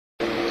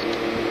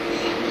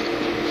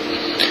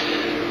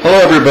Hello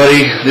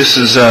everybody, this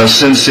is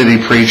Sin City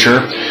Preacher.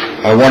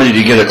 I wanted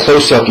to get a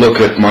close-up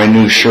look at my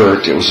new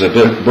shirt. It was a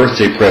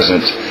birthday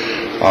present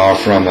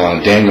from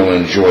Daniel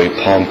and Joy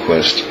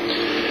Palmquist.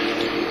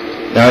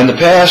 Now in the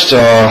past,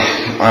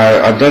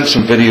 I've done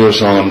some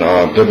videos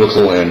on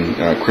biblical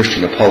and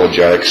Christian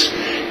apologetics,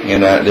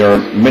 and there are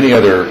many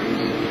other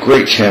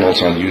great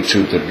channels on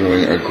YouTube that are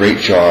doing a great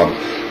job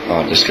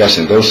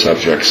discussing those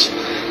subjects.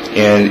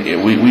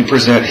 And we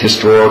present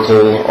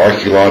historical,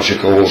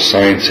 archaeological,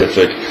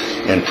 scientific,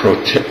 and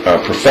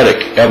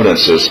prophetic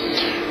evidences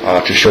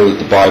to show that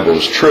the Bible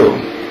is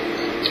true.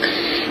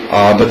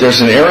 But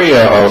there's an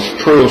area of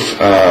proof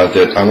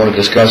that I want to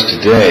discuss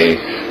today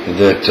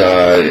that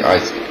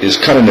is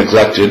kind of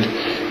neglected,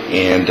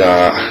 and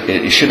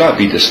it should not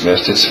be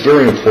dismissed. It's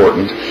very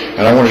important,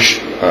 and I want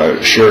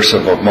to share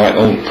some of my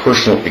own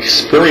personal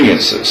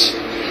experiences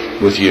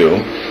with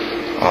you.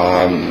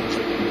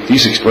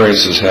 These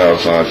experiences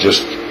have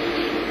just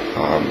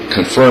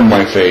confirmed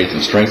my faith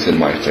and strengthened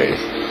my faith.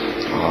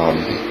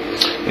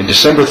 In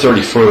December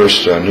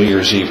 31st, New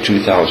Year's Eve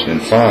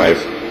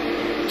 2005,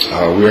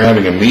 we were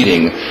having a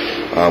meeting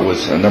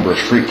with a number of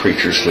street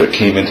preachers that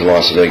came into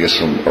Las Vegas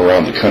from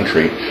around the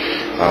country,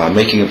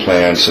 making a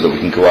plan so that we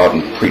can go out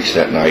and preach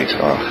that night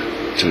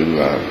to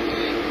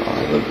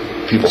the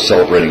people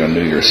celebrating on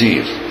New Year's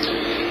Eve.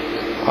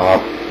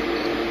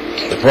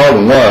 The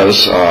problem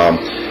was,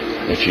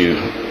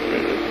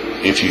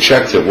 if you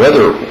check the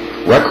weather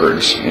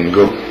records and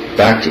go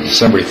back to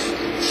December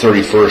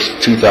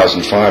 31st,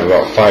 2005,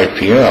 about 5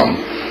 p.m.,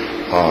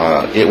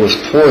 it was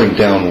pouring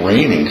down,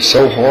 raining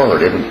so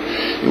hard.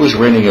 It was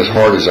raining as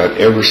hard as I've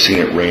ever seen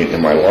it rain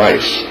in my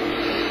life.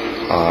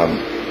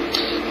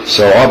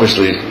 So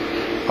obviously,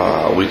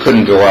 we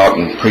couldn't go out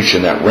and preach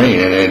in that rain.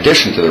 And in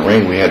addition to the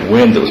rain, we had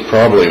wind that was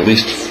probably at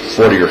least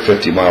 40 or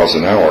 50 miles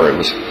an hour. It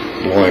was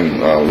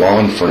blowing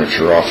lawn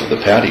furniture off of the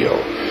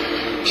patio.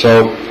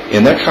 So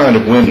in that kind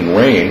of wind and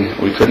rain,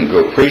 we couldn't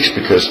go preach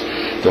because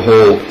the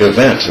whole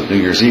event of New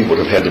Year's Eve would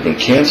have had to have been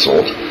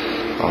canceled.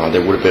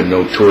 There would have been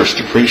no tourists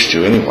to preach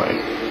to anyway.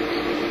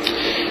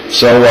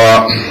 So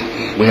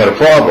we had a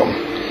problem.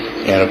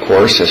 And of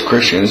course, as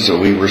Christians,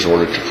 we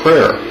resorted to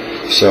prayer.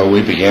 So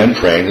we began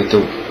praying that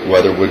the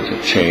weather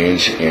would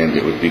change and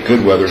it would be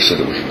good weather so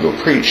that we could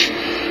go preach.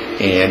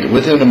 And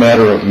within a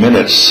matter of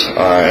minutes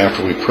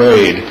after we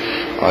prayed,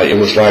 it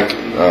was like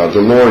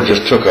the Lord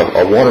just took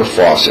a water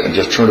faucet and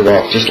just turned it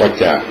off just like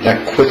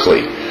that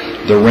quickly.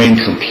 The rain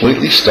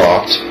completely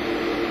stopped.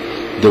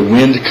 The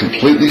wind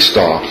completely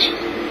stopped.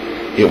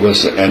 It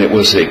was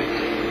a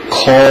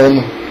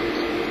calm,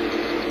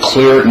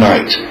 clear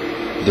night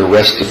the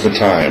rest of the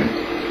time.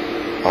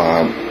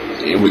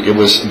 It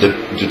was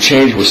the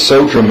change was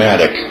so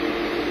dramatic.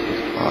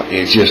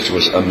 It just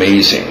was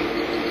amazing.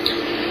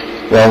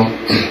 Well,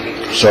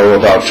 so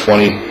about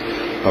 20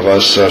 of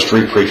us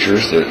street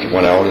preachers that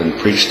went out and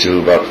preached to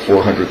about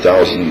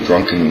 400,000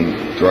 drunken,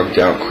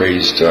 drugged-out,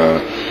 crazed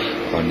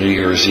New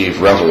Year's Eve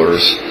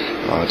revelers,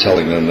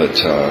 telling them that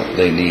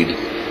they need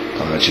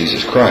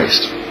Jesus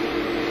Christ.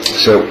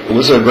 So it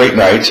was a great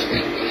night.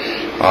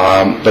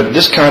 But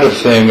this kind of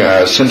thing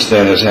since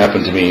then has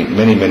happened to me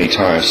many, many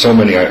times. So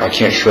many, I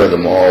can't share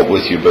them all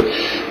with you, but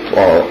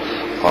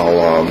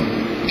I'll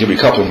give you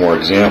a couple more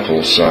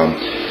examples.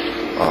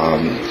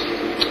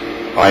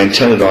 I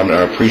intended on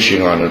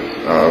preaching on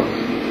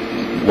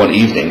one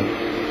evening,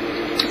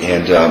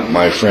 and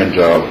my friend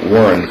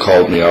Warren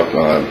called me up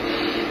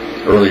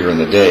earlier in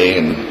the day,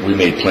 and we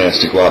made plans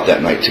to go out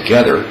that night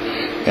together.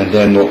 And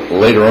then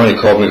later on, he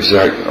called me and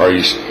said, "Are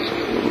you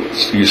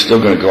still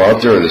going to go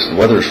out there? This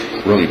weather's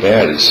really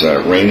bad. It's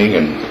raining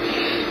and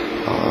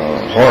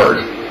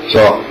hard."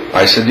 So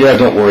I said, "Yeah,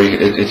 don't worry.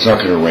 It's not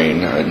going to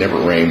rain. It never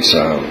rains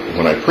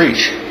when I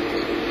preach."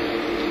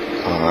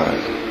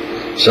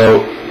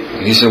 So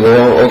he said,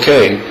 "Well,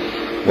 okay."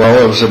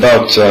 Well, it was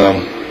about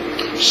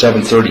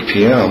 7:30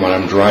 p.m. and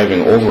I'm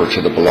driving over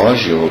to the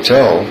Bellagio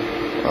Hotel,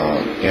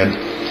 and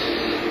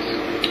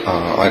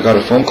I got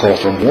a phone call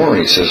from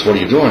Warren. He says, "What are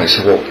you doing?" I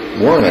said, "Well,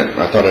 Warren,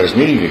 I thought I was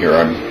meeting you here.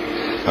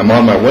 I'm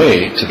on my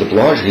way to the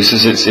Bellagio." He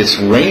says, "It's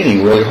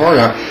raining really hard."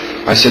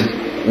 I said,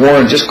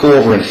 "Warren, just go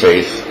over in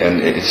faith,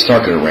 and it's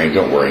not going to rain.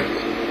 Don't worry."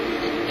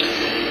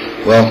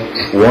 Well,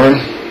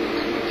 Warren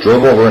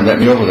drove over and met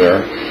me over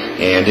there,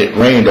 and it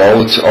rained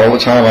all the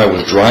time I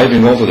was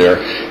driving over there.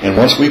 And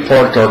once we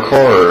parked our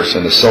cars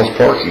in the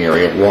self-parking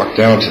area and walked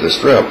down to the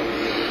strip,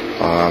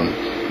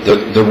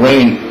 the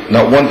rain,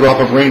 not one drop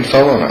of rain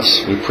fell on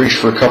us. We preached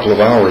for a couple of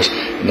hours,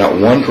 not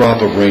one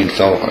drop of rain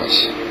fell on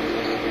us.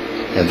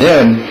 And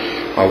then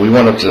we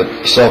went up to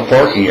the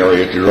self-parking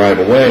area to drive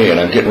away, and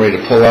I'm getting ready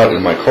to pull out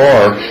in my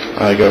car.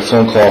 I got a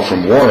phone call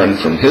from Warren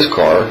from his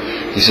car.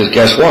 He says,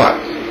 "Guess what?"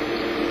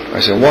 I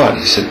said, "What?"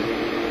 He said,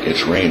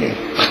 "It's raining."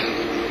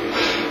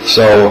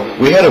 So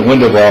we had a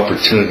window of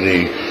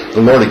opportunity.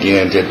 The Lord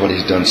again did what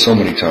He's done so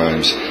many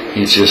times.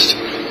 He just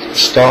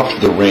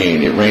stopped the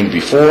rain. It rained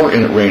before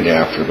and it rained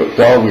after, but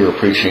while we were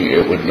preaching,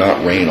 it would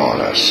not rain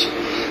on us.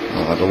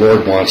 The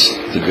Lord wants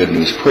the good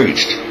news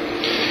preached.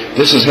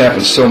 This has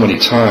happened so many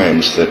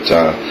times that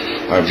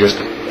I've just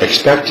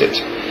expect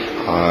it.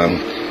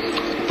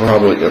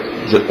 Probably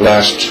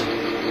last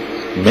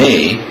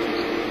May,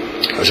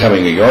 I was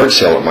having a yard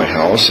sale at my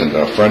house, and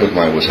a friend of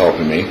mine was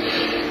helping me,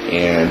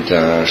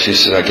 and she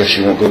said, I guess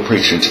you won't go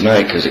preaching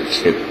tonight because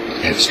it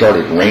had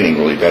started raining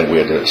really bad. We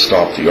had to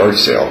stop the yard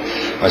sale.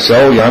 I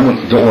said, oh yeah,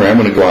 don't worry, I'm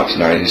going to go out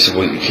tonight. He said,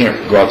 well, you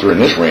can't go out there in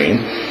this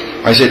rain.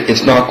 I said,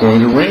 it's not going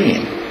to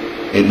rain.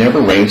 It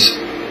never rains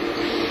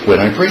when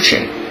I'm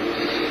preaching.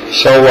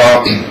 So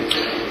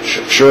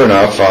sure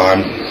enough,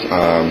 I'm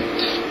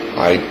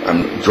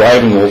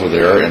driving over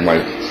there, and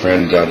my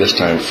friend, this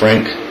time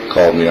Frank,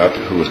 called me up,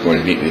 who was going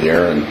to meet me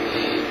there, and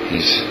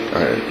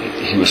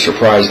he was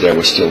surprised that I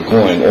was still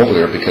going over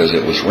there because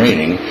it was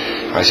raining.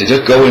 I said,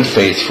 just go in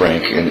faith,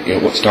 Frank, and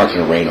it's not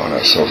going to rain on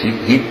us. So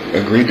he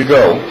agreed to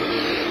go.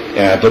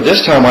 But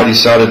this time I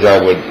decided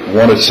that I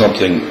wanted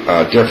something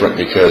different,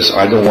 because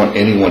I don't want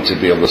anyone to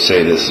be able to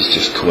say this is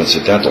just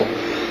coincidental.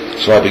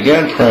 So I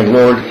began praying,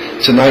 Lord,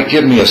 tonight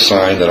give me a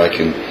sign that I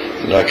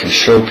can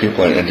show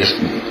people and just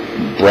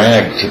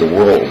brag to the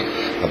world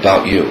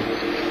about you.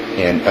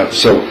 And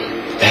so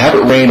have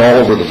it rain all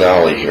over the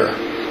valley here,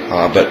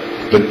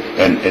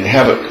 and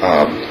have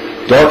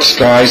it dark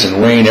skies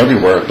and rain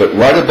everywhere, but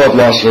right above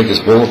Las Vegas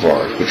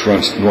Boulevard, which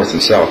runs north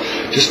and south,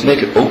 just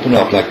make it open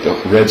up like the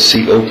Red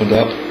Sea opened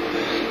up,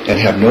 and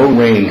have no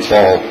rain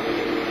fall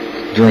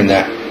down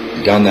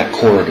that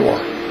corridor.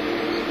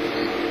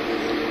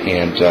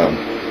 And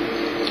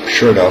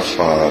sure enough,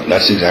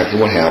 that's exactly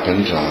what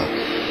happened.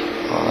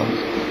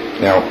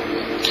 Now,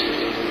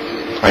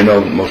 I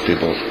know most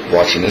people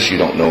watching this, you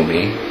don't know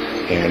me,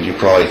 and you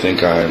probably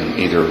think I'm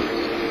either,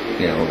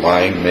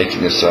 lying,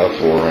 making this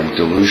up, or I'm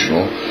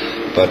delusional.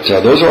 But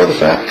those are the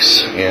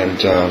facts. And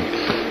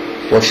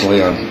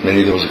fortunately, on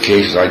many of those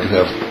occasions, I do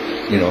have,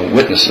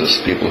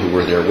 witnesses, people who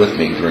were there with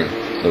me during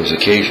those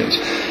occasions.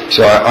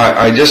 So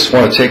I just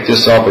want to take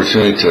this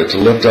opportunity to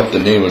lift up the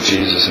name of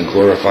Jesus and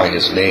glorify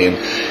His name.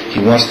 He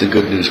wants the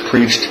good news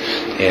preached,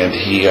 and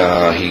He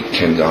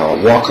can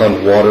walk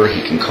on water,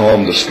 He can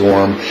calm the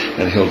storm,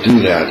 and He'll do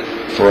that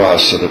for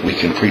us so that we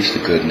can preach the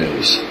good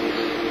news.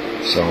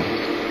 So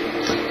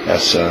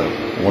that's a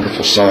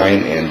wonderful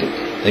sign, and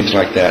things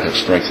like that have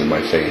strengthened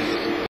my faith.